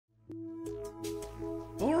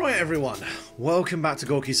everyone, welcome back to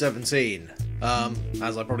Gorky 17.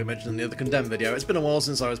 As I probably mentioned in the other Condemned video, it's been a while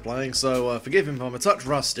since I was playing, so forgive me if I'm a touch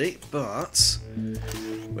rusty, but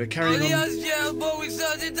we're carrying on.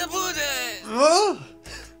 Oh!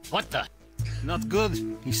 What the? Not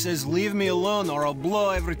good. He says leave me alone or I'll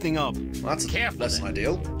blow everything up. Well, that's Careful less than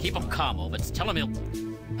ideal. Keep him calm, Ovitz. Tell him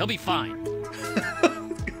he'll be fine.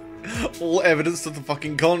 All evidence to the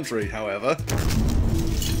fucking contrary, however.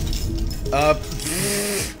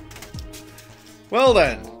 Well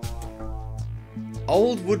then.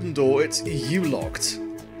 Old wooden door, it's U-locked.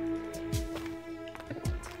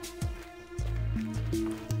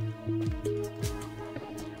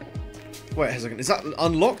 Wait a second, is that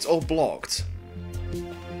unlocked or blocked?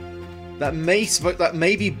 That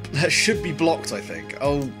should be blocked, I think.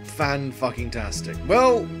 Oh, fan-fucking-tastic.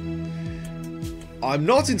 Well, I'm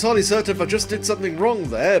not entirely certain if I just did something wrong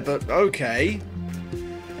there, but okay.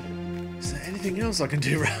 Is there anything else I can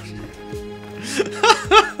do around?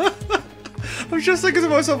 I was just thinking to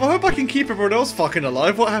myself, I hope I can keep everyone else fucking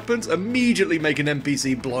alive. What happens? Immediately make an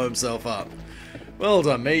NPC blow himself up. Well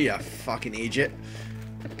done me, you fucking idiot.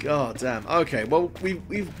 God damn. Okay, well,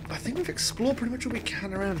 I think we've explored pretty much what we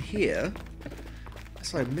can around here.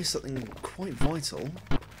 Unless I missed something quite vital.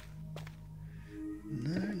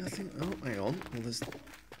 No, nothing. Oh, hang on. Well, there's...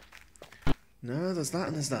 No, there's that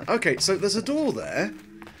and there's that. Okay, so there's a door there.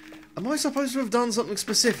 Am I supposed to have done something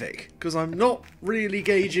specific? Because I'm not really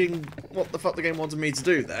gauging what the fuck the game wanted me to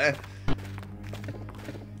do there.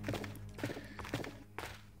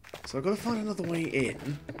 So I've got to find another way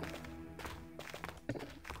in.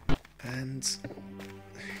 And...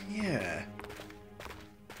 yeah.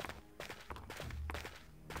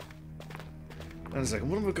 Wait a second,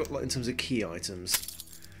 what have we got like, in terms of key items?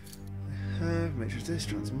 Make sure this,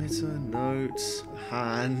 transmitter, notes,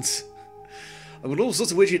 hand. I've got all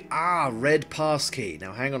sorts of widget. Ah, red pass key.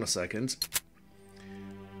 Now hang on a second.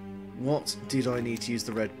 What did I need to use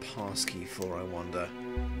the red pass key for, I wonder?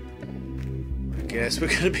 I guess we're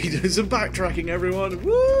going to be doing some backtracking, everyone.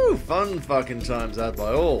 Woo! Fun fucking times had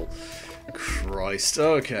by all. Christ.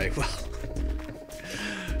 Okay, well.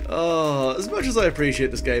 Oh, as much as I appreciate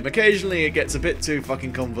this game, occasionally it gets a bit too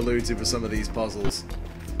fucking convoluted with some of these puzzles.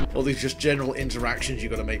 All these just general interactions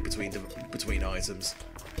you've got to make between items.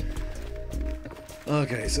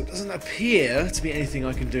 Okay, so it doesn't appear to be anything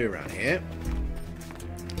I can do around here.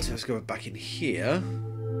 So let's go back in here.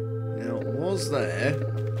 Now, was there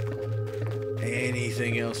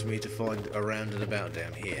anything else for me to find around and about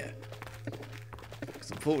down here?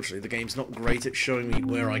 Because unfortunately, the game's not great at showing me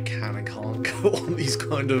where I can and can't go on these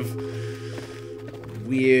kind of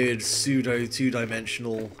weird pseudo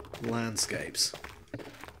two-dimensional landscapes.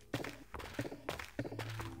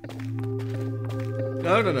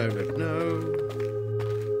 No.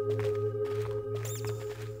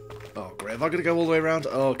 Oh, great. Have I got to go all the way around?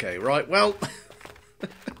 Okay, right, well.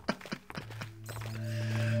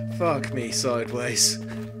 Fuck me sideways.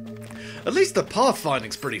 At least the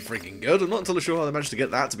pathfinding's pretty freaking good. I'm not entirely sure how they managed to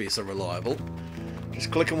get that to be so reliable.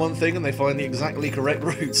 Just click on one thing and they find the exactly correct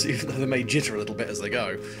routes, even though they may jitter a little bit as they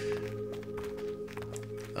go.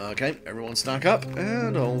 Okay, everyone stack up,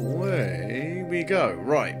 and away we go.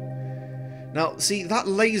 Right. Now, see, that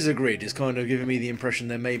laser grid is kind of giving me the impression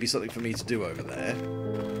there may be something for me to do over there.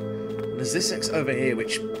 And there's this X over here,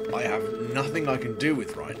 which I have nothing I can do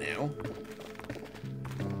with right now.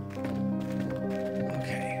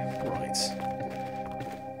 Okay, right.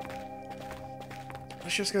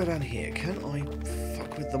 Let's just go down here. Can I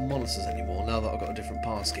fuck with the monitors anymore now that I've got a different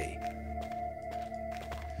pass key?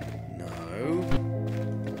 No.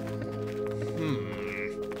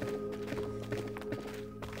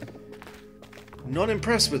 Not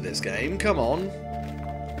impressed with this game, come on.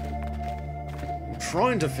 I'm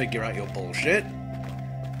trying to figure out your bullshit.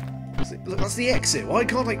 Look, that's the exit. Why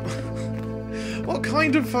can't I... What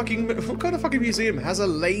kind of fucking museum has a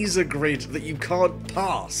laser grid that you can't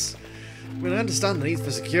pass? I mean, I understand the need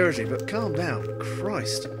for security, but calm down.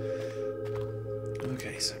 Christ.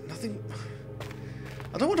 Okay, so nothing...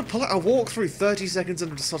 I don't want to pull out a walkthrough 30 seconds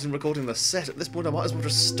into starting recording the set. At this point, I might as well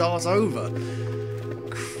just start over.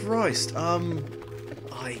 Christ,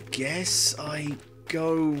 I guess I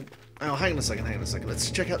go... Oh, hang on a second.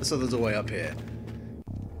 Let's check out this other doorway up here.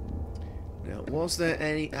 Now, was there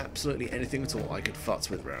absolutely anything at all I could futz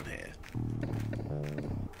with around here?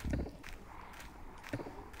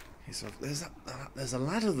 Okay, so there's a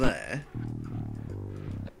ladder there,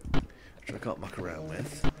 which I can't muck around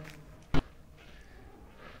with.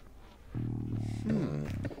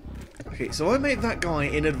 Okay, so I made that guy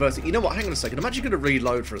inadvertently... You know what, hang on a second, I'm actually going to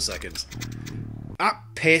reload for a second. Ah,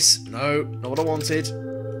 piss. No, not what I wanted.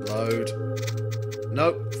 Load.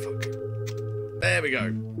 No, fuck. There we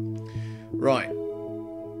go. Right. Hang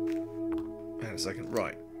on a second.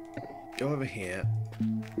 Right. Go over here.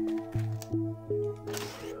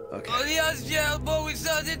 Okay.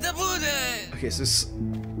 Okay, so this...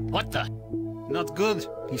 What the? Not good.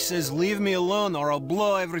 He says leave me alone or I'll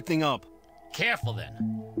blow everything up. Careful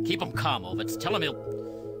then. Keep him calm, Ovitz. Tell him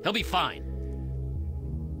he'll be fine.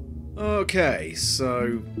 Okay,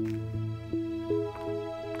 so...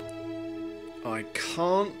 I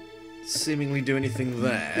can't seemingly do anything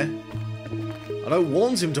there. I don't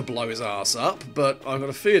want him to blow his ass up, but I've got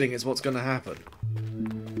a feeling it's what's going to happen.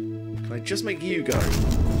 Can I just make you go?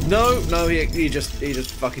 No, no, he just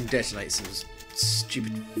fucking detonates his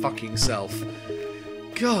stupid fucking self.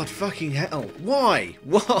 God fucking hell. Why?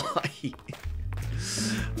 Why?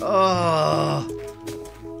 Ah.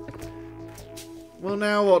 Well,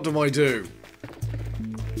 now what do I do?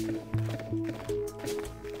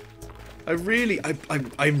 I'm really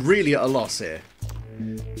at a loss here.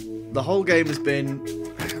 The whole game has been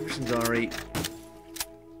Mission Diary.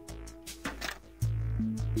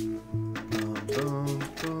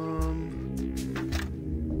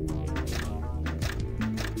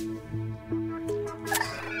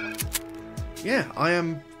 Yeah,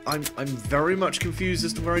 I'm very much confused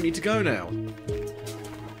as to where I need to go now.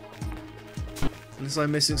 Unless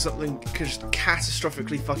I'm missing something just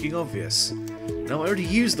catastrophically fucking obvious. No, I already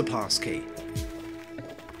used the pass key.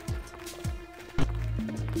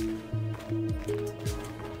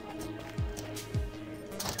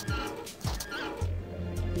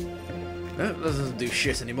 No, that doesn't do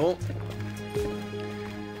shit anymore.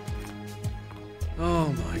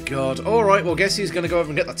 Oh my god. Alright, well guess who's gonna go over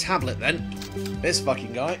and get the tablet then? This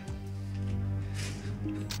fucking guy.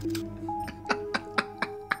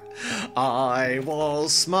 I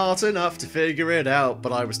was smart enough to figure it out,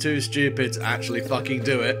 but I was too stupid to actually fucking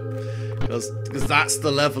do it. Because that's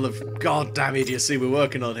the level of goddamn idiocy we're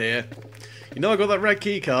working on here. You know I got that red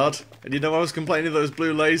key card, and you know I was complaining those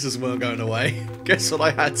blue lasers weren't going away. Guess what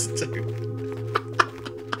I had to do?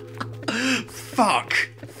 Fuck.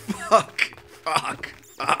 Fuck. Fuck.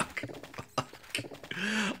 Fuck. Fuck.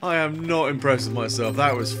 I am not impressed with myself.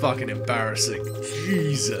 That was fucking embarrassing.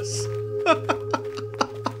 Jesus.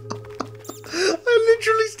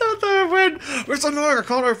 Literally sat there and went, it's annoying, I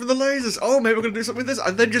can't open the lasers. Oh, maybe we're going to do something with this.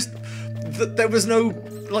 And then just, there was no,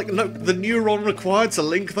 the neuron required to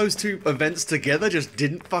link those two events together just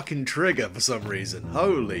didn't fucking trigger for some reason.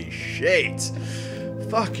 Holy shit.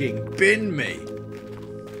 Fucking bin me.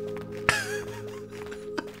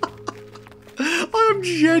 I am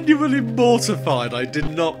genuinely mortified I did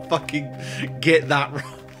not fucking get that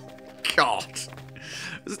right. God.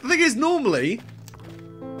 The thing is, normally...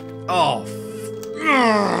 Oh,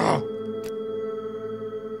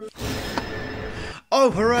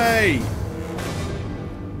 oh, hooray!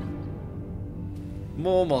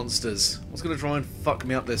 More monsters. What's gonna try and fuck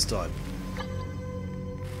me up this time?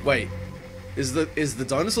 Wait, is the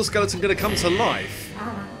dinosaur skeleton gonna come to life?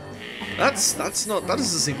 That doesn't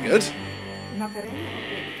seem good.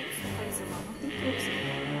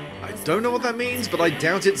 I don't know what that means, but I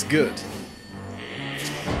doubt it's good.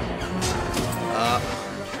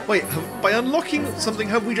 Wait, by unlocking something,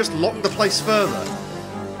 have we just locked the place further?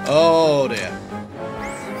 Oh dear.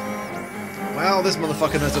 Well, this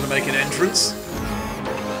motherfucker knows how to make an entrance.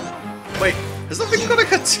 Wait, has that thing got a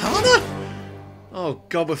katana? Oh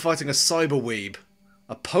god, we're fighting a cyberweeb.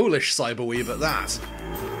 A Polish cyberweeb at that.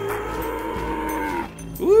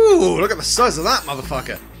 Ooh, look at the size of that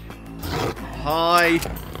motherfucker. Hi.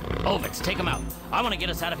 Ovitz, take him out. I want to get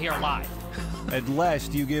us out of here alive. At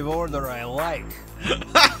last you give order I like.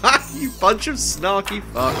 You bunch of snarky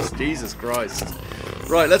fucks. Jesus Christ.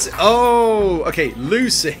 Right, let's... Oh, okay,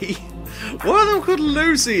 Lucy. Why are they called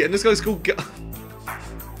Lucy? And this guy's called...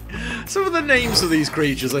 Some of the names of these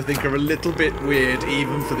creatures, I think, are a little bit weird,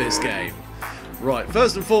 even for this game. Right,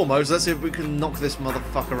 first and foremost, let's see if we can knock this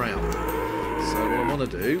motherfucker out. So what I want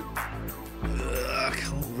to do... I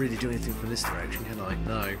can't really do anything from this direction, can I?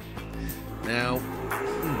 No. Now...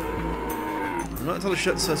 I'm not entirely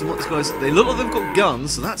certain what these guys... They look like they've got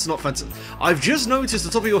guns, so that's not fantastic. I've just noticed the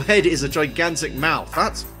top of your head is a gigantic mouth.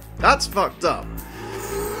 That's fucked up.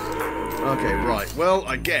 Okay, right. Well,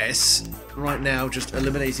 I guess right now just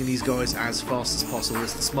eliminating these guys as fast as possible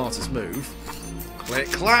is the smartest move.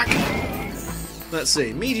 Click, clack! Let's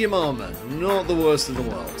see. Medium armor. Not the worst in the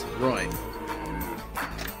world. Right.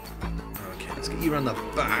 Okay, let's get you around the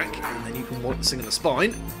back, and then you can walk sing in the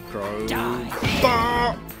spine. Crow.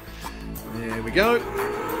 Bah! There we go.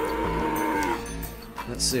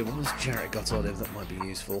 Let's see, what has Jarek got on him that might be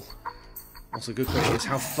useful? Also, a good question is,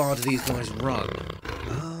 how far do these guys run?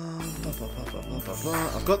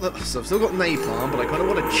 I've got the. So I've still got napalm, but I kind of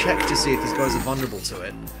want to check to see if these guys are vulnerable to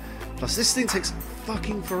it. Plus, this thing takes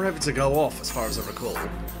fucking forever to go off, as far as I recall.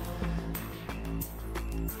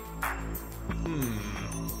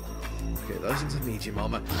 Okay, those things are medium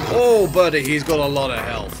armor. Oh, buddy, he's got a lot of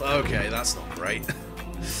health. Okay, that's not great.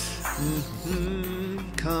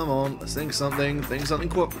 Come on, let's think something. Think something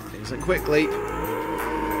quickly.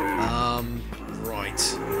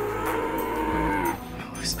 Right.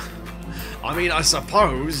 I mean, I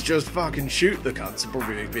suppose just fucking shoot the cunts would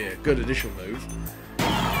probably be a good additional move.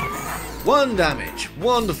 1 damage.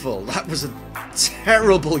 Wonderful. That was a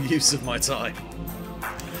terrible use of my time.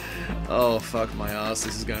 Oh, fuck my ass.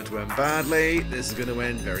 This is going to end badly. This is going to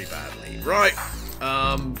end very badly. Right.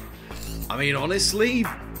 I mean, honestly,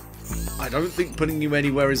 I don't think putting you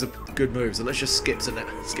anywhere is a good move, so let's just skip to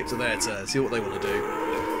their turn, see what they want to do.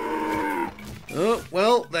 Oh,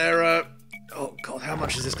 well, they're, oh, God, how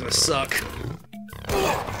much is this going to suck?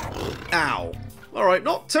 Ow. Alright,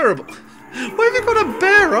 not terrible. Why have you got a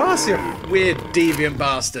bare ass, you weird deviant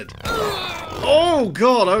bastard? Oh,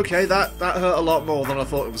 God, okay, that hurt a lot more than I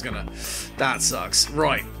thought it was gonna. That sucks.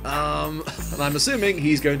 Right, and I'm assuming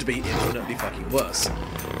he's going to be infinitely fucking worse.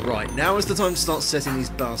 Right, now is the time to start setting these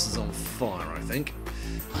bastards on fire, I think.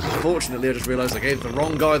 Unfortunately, I just realised I gave the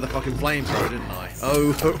wrong guy the fucking flamethrower, didn't I?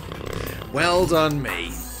 Oh, well done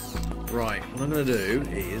me. Right, what I'm going to do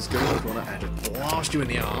is go to the corner and just blast you in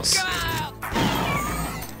the arse.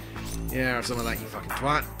 Yeah, have some of that, you fucking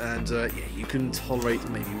twat. And, yeah, you can tolerate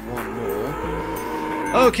maybe one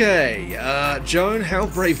more. Okay, Joan, how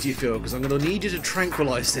brave do you feel? Because I'm going to need you to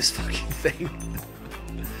tranquilise this fucking thing.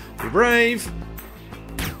 Be brave.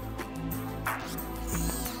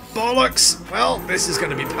 Bollocks! Well, this is going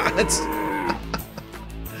to be bad.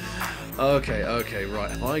 Okay,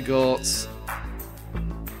 right. Have I got...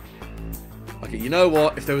 Okay, you know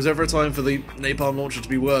what? If there was ever a time for the napalm launcher to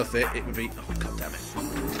be worth it, it would be... Oh, god damn it.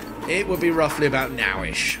 It would be roughly about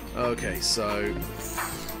now-ish. Okay, so...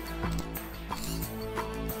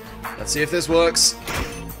 Let's see if this works.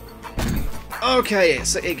 Okay,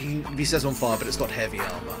 it can be set on fire, but it's got heavy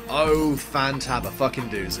armor. Oh, fantaba fucking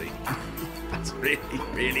doozy. That's really,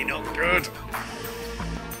 really not good.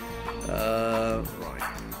 Right.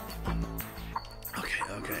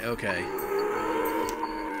 Okay.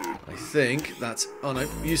 I think that's... Oh no,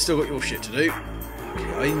 you still got your shit to do.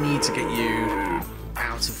 Okay, I need to get you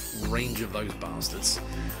out of range of those bastards.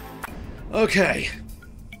 Okay.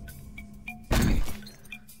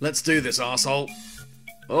 Let's do this, arsehole.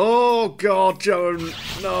 Oh god, Joan,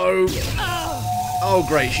 no. Oh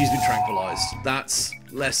great, she's been tranquilized. That's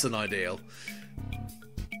less than ideal.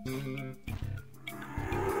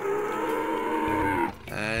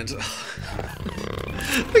 And you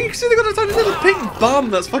can see they got a tiny little pink bum.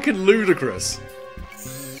 That's fucking ludicrous.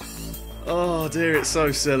 Oh dear, it's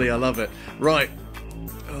so silly. I love it. Right.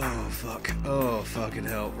 Oh fuck. Oh fucking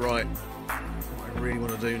hell. Right. What I really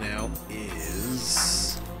want to do now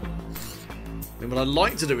is... I mean, what I'd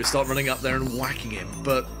like to do is start running up there and whacking him,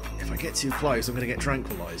 but if I get too close, I'm going to get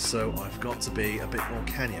tranquilized. So I've got to be a bit more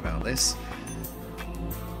canny about this.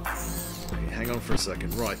 Okay, hang on for a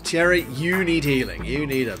second. Right, Cherry, you need healing. You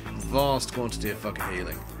need a vast quantity of fucking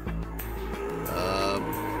healing. Oh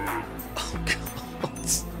god.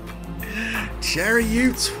 Cherry,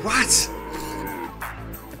 you twat!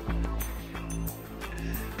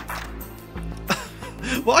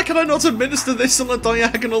 Why can I not administer this on a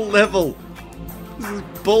diagonal level? This is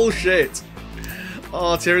bullshit.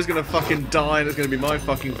 Oh, Cherry's gonna fucking die and it's gonna be my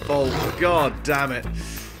fucking fault. God damn it.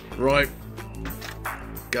 Right.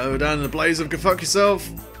 Go down in the blaze of go fuck yourself.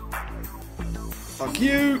 Fuck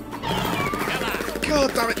you.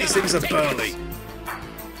 God damn it, these things are burly.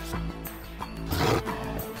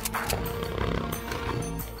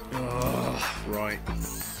 Oh, right.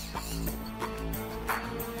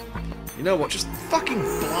 You know what, just fucking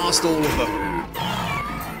blast all of them.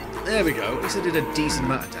 There we go, at least I did a decent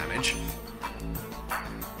amount of damage.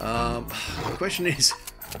 The question is...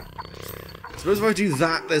 I suppose if I do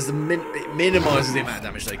that, there's the it minimises the amount of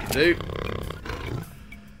damage they can do.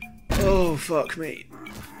 Oh, fuck me.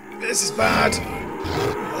 This is bad.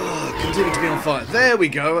 Oh, continue to be on fire. There we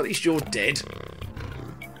go, at least you're dead.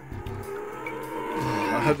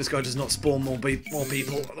 Oh, I hope this guy does not spawn more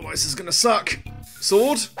people, otherwise this is going to suck.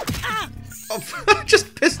 Sword? Oh,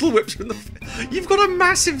 just pistol whipped in the... You've got a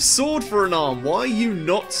massive sword for an arm. Why are you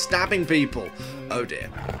not stabbing people? Oh dear.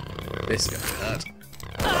 This is going to hurt.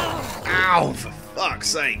 Ow, for fuck's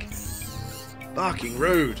sake. Fucking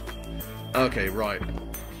rude. Okay, right.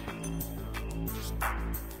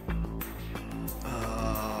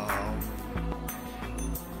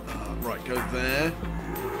 Right, go there.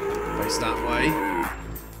 Face face that way.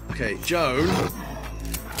 Okay, Joan,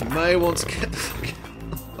 you may want to get the fuck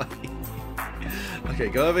away. Okay,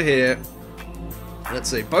 go over here. Let's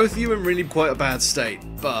see, both of you are in really quite a bad state,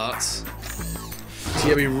 but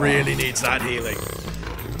Thierry really needs that healing.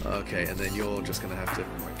 Okay, and then you're just going to have to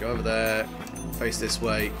go over there, face this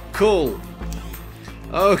way. Cool.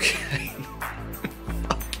 Okay.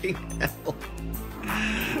 Fucking hell.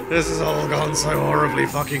 This has all gone so horribly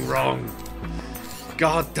fucking wrong.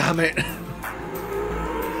 God damn it.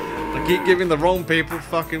 I keep giving the wrong people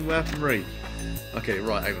fucking weaponry. Okay,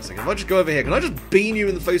 right, hang on a second. If I just go over here, can I just beam you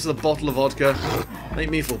in the face with a bottle of vodka? Make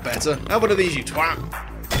me feel better. How about these, you twat?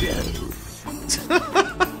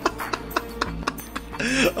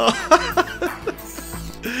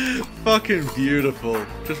 Fucking beautiful.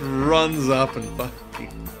 Just runs up and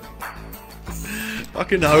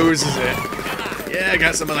fucking hoses it. Yeah,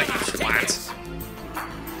 get some of that, you twat.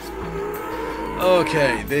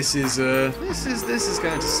 Okay, this is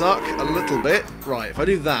going to suck a little bit. Right, if I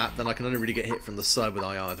do that, then I can only really get hit from the side with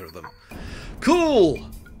either of them. Cool!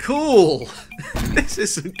 Cool! This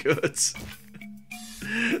isn't good.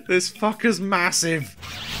 This fucker's massive.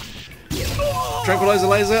 Tranquilizer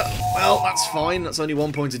laser? Well, that's fine. That's only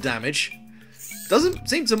 1 point of damage. Doesn't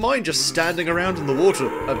seem to mind just standing around in the water.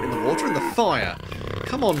 In the fire.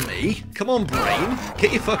 Come on, me. Come on, brain.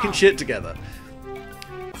 Get your fucking shit together.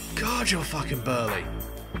 God, you're fucking burly.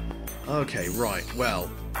 Okay, right.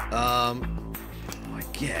 Well, I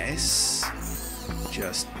guess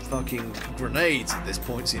just fucking grenades at this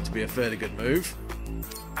point seem to be a fairly good move.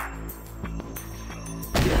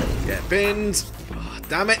 Get binned. Oh,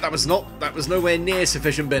 damn it, that was nowhere near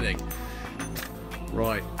sufficient binning.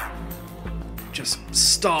 Right. Just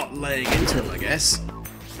start laying into him, I guess.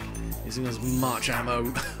 Using as much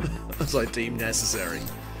ammo as I deem necessary.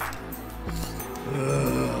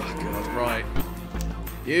 Oh, God, right.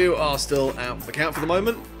 You are still out for the count for the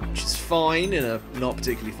moment, which is fine in a not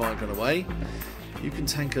particularly fine kind of way. You can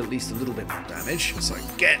tank at least a little bit more damage, so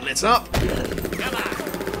get lit up. Come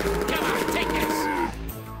on, take this.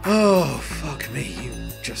 Oh, fuck me, you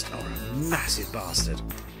just are a massive bastard.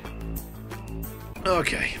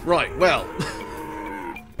 Okay, right, well.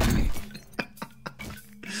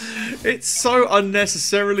 It's so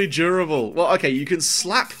unnecessarily durable. Well, okay, you can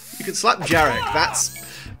slap Jarek. That's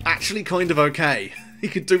actually kind of okay. He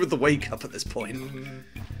could do with the wake up at this point.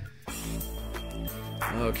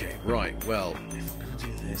 Okay, right, well, if I'm going to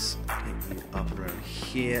do this, get you up around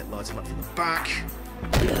here, light him up from the back.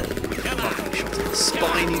 Fucking shot in the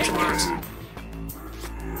spine, you twat.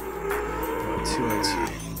 Right,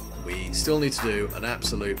 202. We still need to do an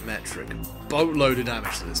absolute metric boatload of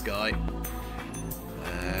damage to this guy.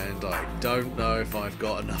 And I don't know if I've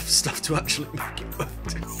got enough stuff to actually make it work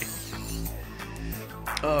to me.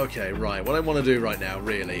 Okay, right. What I want to do right now,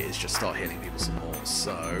 really, is just start healing people some more.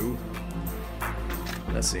 So,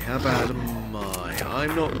 let's see. How bad am I?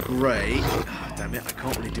 I'm not great. Oh, damn it, I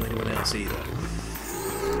can't really do anyone else either.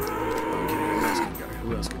 Okay, who else can go?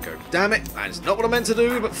 Who else can go? Damn it, that is not what I meant to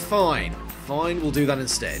do, but fine. Fine, we'll do that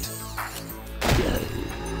instead. Well,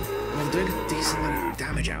 I'm doing a decent amount of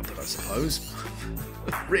damage output, I suppose.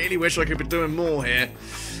 I really wish I could be doing more here.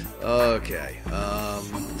 Okay,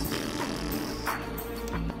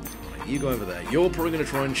 you go over there. You're probably going to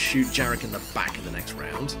try and shoot Jarek in the back in the next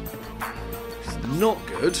round. Which is not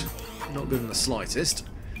good. Not good in the slightest.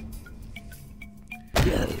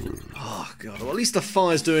 Oh, God. Well, at least the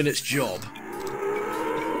fire's doing its job.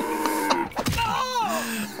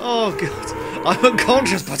 Oh, God. I'm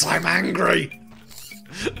unconscious, but I'm angry.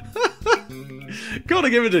 Gotta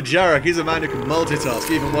give it to Jarek. He's a man who can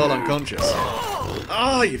multitask even while unconscious.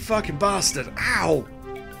 Oh, you fucking bastard. Ow.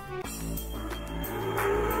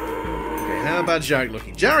 How bad's Jarek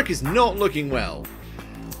looking? Jarek is not looking well.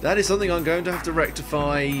 That is something I'm going to have to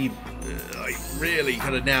rectify. Really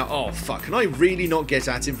kind of now. Oh, fuck. Can I really not get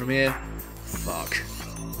at him from here? Fuck.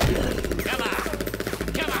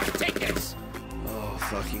 Come on, take this. Oh,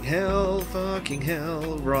 fucking hell. Fucking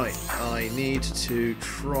hell. Right. I need to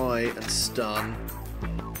try and stun.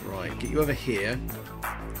 Right. Get you over here.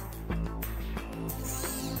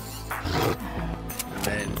 And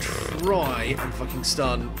then try and fucking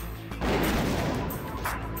stun.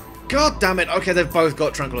 God damn it! Okay, they've both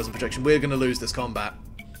got tranquilizer protection. We're going to lose this combat.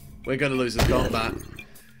 We're going to lose this combat.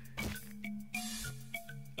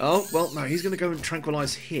 Oh, well, no, he's going to go and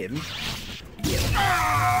tranquilize him.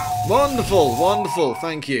 Wonderful, wonderful,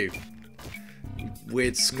 thank you.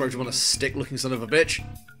 Weird scrotum on a stick looking son of a bitch.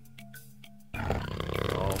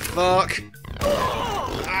 Oh, fuck.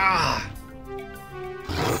 Ah!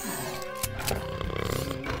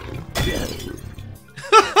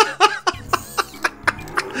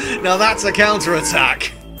 Now that's a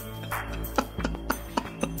counter-attack.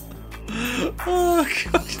 Oh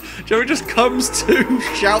god. Jarek just comes to,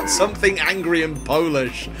 shouts something angry in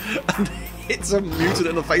Polish, and hits a mutant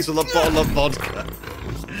in the face with a bottle of vodka.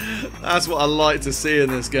 That's what I like to see in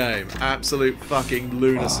this game. Absolute fucking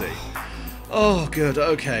lunacy. Oh, good.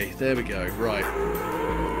 Okay, there we go. Right.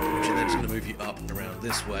 Actually, then just going to move you up and around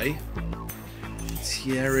this way.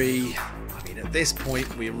 Thierry. I mean, at this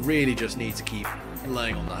point, we really just need to keep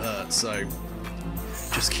laying on the hurt, so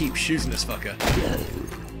just keep shooting this fucker.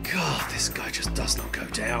 God, this guy just does not go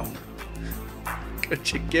down.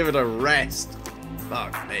 Could you give it a rest?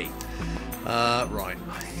 Fuck me. Right.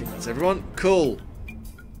 I think that's everyone. Cool.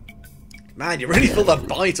 Man, you really feel the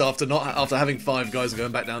bite after having 5 guys and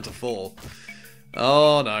going back down to 4.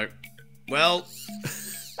 Oh no. Well,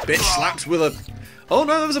 bitch slapped with a. Oh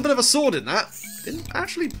no, there was a bit of a sword in that. Didn't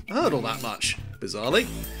actually hurt all that much, bizarrely.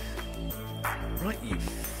 Right, you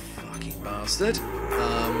fucking bastard.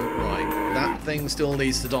 Right, that thing still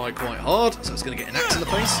needs to die quite hard, so it's going to get an axe in the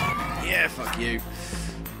face. Yeah, fuck you.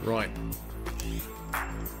 Right.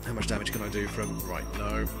 How much damage can I do from... Right,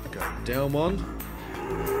 no. Go down one.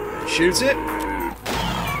 Shoot it.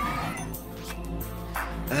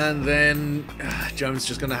 And then Jones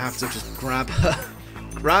just going to have to just grab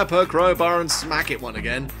her crowbar and smack it one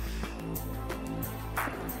again.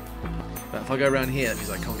 But if I go around here, that means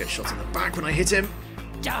I can't get shot in the back when I hit him.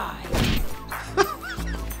 Die.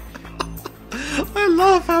 I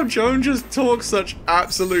love how Joan just talks such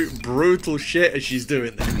absolute brutal shit as she's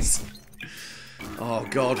doing this. Oh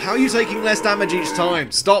god, how are you taking less damage each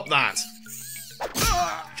time? Stop that!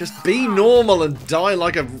 Just be normal and die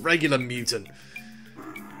like a regular mutant.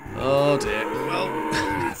 Oh dear. Well,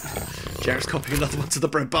 Jarek's copying another one to the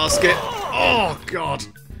breadbasket. Oh god.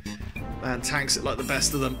 Man tanks it like the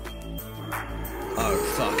best of them. Oh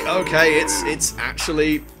fuck. Okay, it's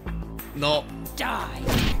actually not. Die.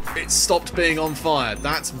 It's stopped being on fire.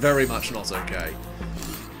 That's very much not okay.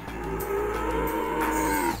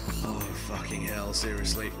 Oh fucking hell,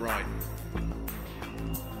 seriously. Right.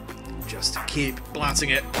 Just keep blatting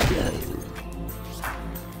it.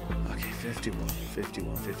 Okay, 51,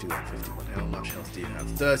 51, 51, 51. How much health do you have?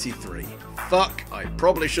 33. Fuck, I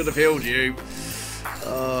probably should have healed you.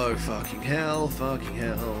 Oh, fucking hell, fucking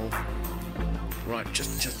hell. Right,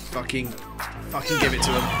 just fucking give it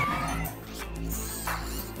to him.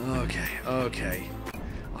 Okay, okay.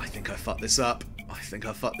 I think I fucked this up. I think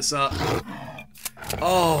I fucked this up.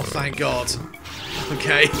 Oh, thank God.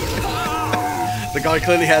 Okay. The guy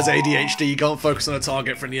clearly has ADHD. You can't focus on a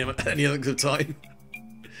target for any length of time.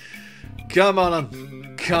 Come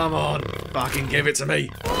on. Come on. Fucking give it to me.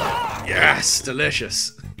 Yes,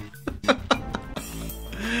 delicious.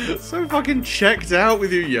 So fucking checked out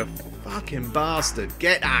with you, you fucking bastard.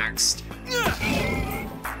 Get axed.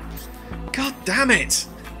 God damn it.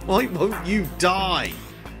 Why won't you die?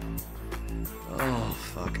 Oh,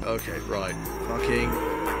 fuck. Okay, right. Fucking...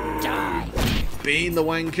 Die. Bean the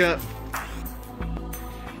wanker.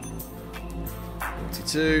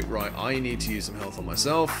 42. Right, I need to use some health on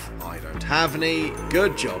myself. I don't have any.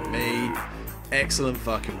 Good job, me. Excellent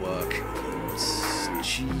fucking work.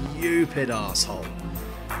 Stupid asshole.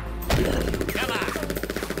 Come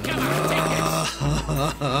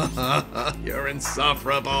on. You're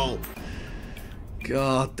insufferable.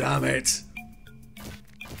 God damn it.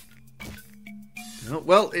 Oh,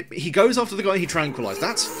 well, he goes after the guy he tranquilized.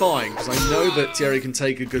 That's fine, because I know that Thierry can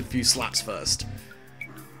take a good few slaps first.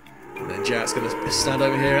 And then Jarek's going to stand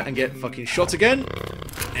over here and get fucking shot again.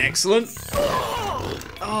 Excellent.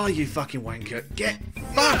 Oh, you fucking wanker. Get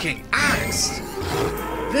fucking axed.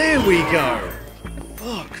 There we go.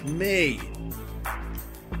 Fuck me.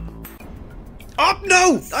 Oh,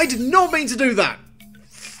 no! I did not mean to do that.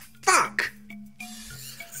 Fuck.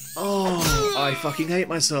 Oh, I fucking hate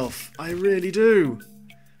myself. I really do.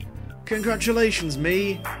 Congratulations,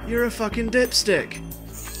 me. You're a fucking dipstick.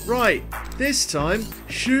 Right, this time,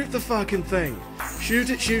 shoot the fucking thing. Shoot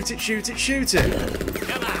it, shoot it, shoot it, shoot it.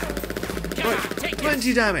 Come on. Right,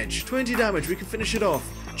 20 damage. 20 damage. We can finish it off.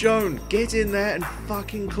 Joan, get in there and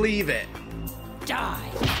fucking cleave it.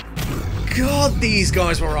 Die. God, these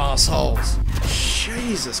guys were assholes.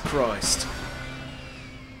 Jesus Christ.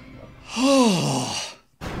 Oh.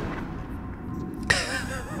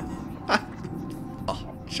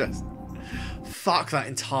 Just fuck that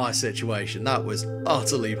entire situation. That was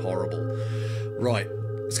utterly horrible. Right.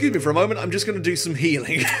 Excuse me for a moment. I'm just going to do some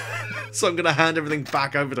healing. So I'm going to hand everything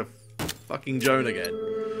back over to fucking Joan again.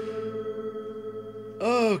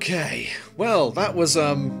 Okay. Well, that was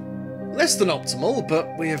less than optimal, but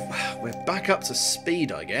we're back up to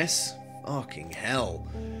speed, I guess. Fucking hell.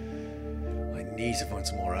 I need to find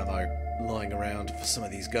some more ammo lying around for some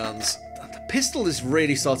of these guns. The pistol is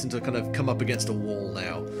really starting to kind of come up against a wall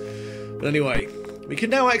now. But anyway, we can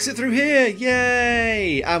now exit through here.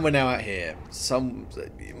 Yay! And we're now out here. Some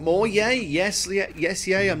more yay? Yes, yes,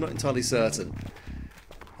 yay. I'm not entirely certain.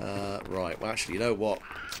 Right. Well, actually, you know what?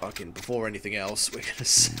 Fucking before anything else, we're gonna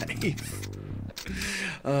save.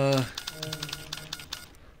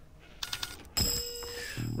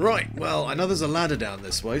 Right, well, I know there's a ladder down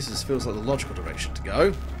this way, so this feels like the logical direction to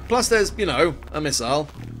go. Plus there's, you know, a missile.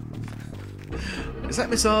 Is that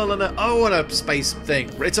missile on a... Oh, on a space thing.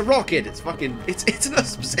 It's a rocket. It's fucking...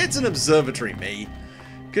 It's an observatory, me.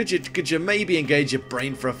 Could you maybe engage your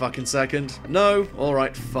brain for a fucking second? No?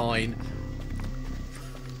 Alright, fine.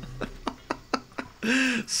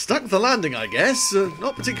 Stuck the landing, I guess.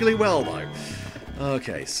 Not particularly well, though.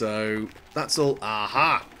 Okay, so... That's all...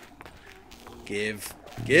 Aha!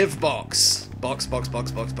 Give box. Box.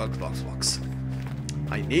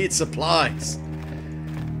 I need supplies.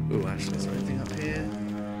 Ooh, actually, is there anything up here?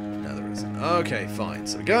 No, there isn't. Okay, fine.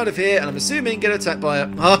 So we go out of here, and I'm assuming get attacked by a...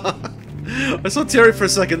 I saw Terry for a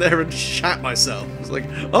second there and shat myself. I was like,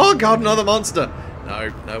 oh god, another monster.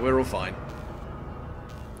 No, we're all fine.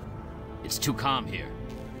 It's too calm here.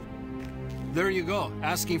 There you go,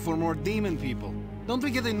 asking for more demon people. Don't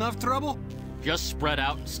we get enough trouble? Just spread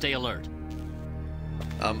out and stay alert.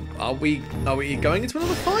 Are we going into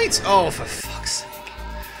another fight? Oh, for fuck's sake.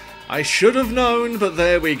 I should have known, but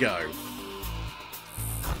there we go.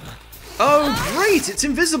 Oh, great! It's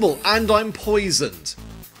invisible, and I'm poisoned.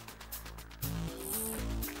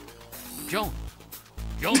 Joan,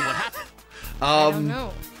 what happened? I don't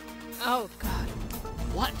know. Oh, God.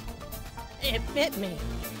 What? It bit me.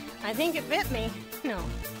 I think it bit me. No.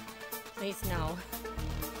 Please, no.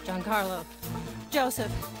 Giancarlo.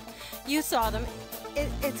 Joseph. You saw them.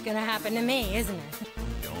 It's gonna happen to me, isn't it?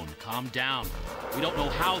 Joan, calm down. We don't know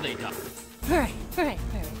how they died. Right. It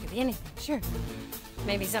could be anything, sure.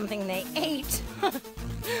 Maybe something they ate.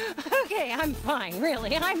 Okay, I'm fine,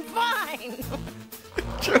 really. I'm fine.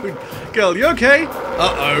 Joan, girl, you okay?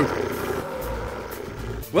 Uh-oh.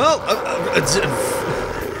 Well,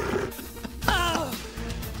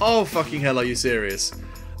 oh, fucking hell, are you serious?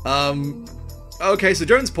 Okay, so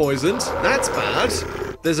Joan's poisoned. That's bad.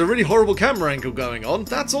 There's a really horrible camera angle going on.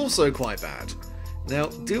 That's also quite bad. Now,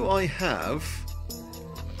 do I have...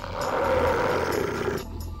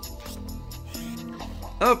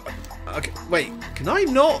 Oh, okay, wait, can I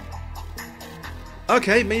not?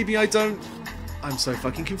 Okay, maybe I don't... I'm so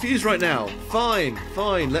fucking confused right now. Fine,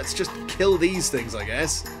 let's just kill these things, I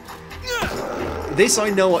guess. These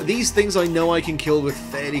things I know I can kill with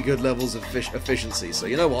fairly good levels of efficiency, so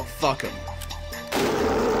you know what, fuck them.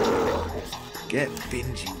 Get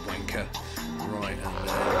binned, you wanker. Right,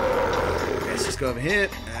 and let's just go over here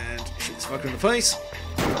and shoot this fucker in the face.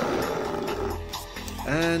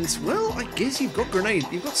 And, well, I guess you've got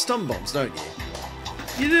stun bombs, don't you?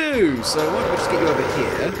 You do, so why don't we just get you over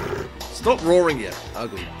here. Stop roaring, you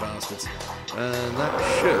ugly bastards. And that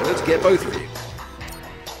should get both of you.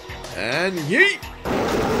 And yeet!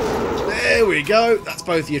 There we go. That's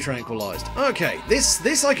both of you tranquilized. Okay,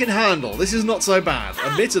 this I can handle. This is not so bad.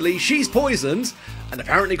 Admittedly, she's poisoned and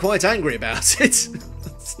apparently quite angry about it.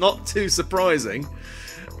 It's not too surprising.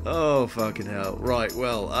 Oh, fucking hell. Right,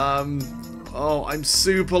 well, oh, I'm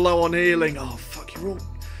super low on healing. Oh, fuck, you're all...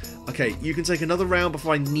 Okay, you can take another round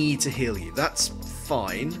before I need to heal you. That's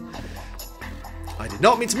fine. I did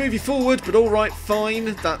not mean to move you forward, but alright,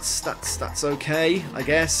 fine. That's okay, I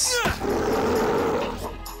guess.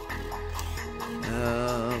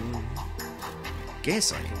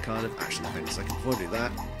 Guess I can kind of... Actually, I guess I can avoid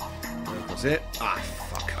that. That's it. Ah,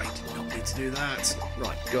 fuck, I did not need to do that.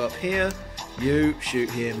 Right, go up here. You shoot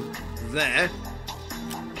him there.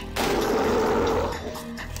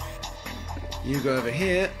 You go over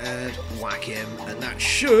here and whack him, and that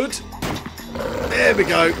should... There we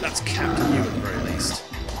go. That's capped you at the very least.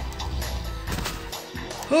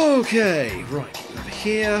 Okay, right, get you over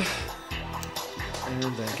here. And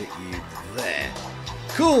then get you there.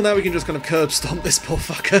 Cool, now we can just kind of curb stomp this poor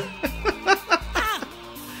fucker.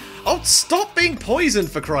 Oh, stop being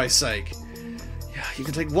poisoned, for Christ's sake. Yeah, you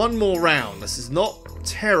can take one more round. This is not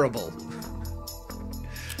terrible.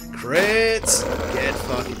 Crits. Get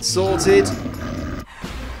fucking sorted.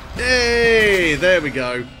 Hey, there we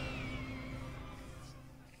go.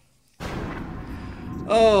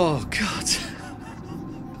 Oh, God.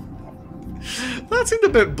 That seemed a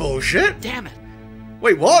bit bullshit. Damn it.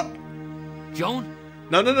 Wait, what? Joan?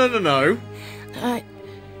 No.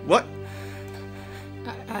 What?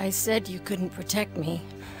 I said you couldn't protect me.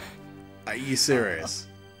 Are you serious?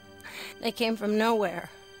 They came from nowhere.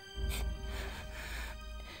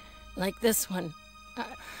 like this one.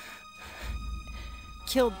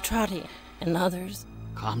 Killed Trotty and others.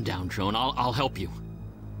 Calm down, Joan. I'll help you.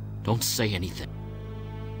 Don't say anything.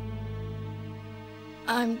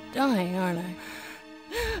 I'm dying, aren't I?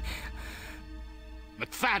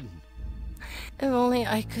 McFadden! If only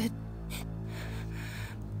I could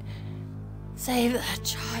save that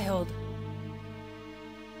child.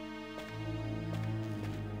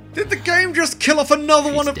 Did the game just kill off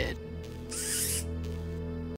another one of... He's dead.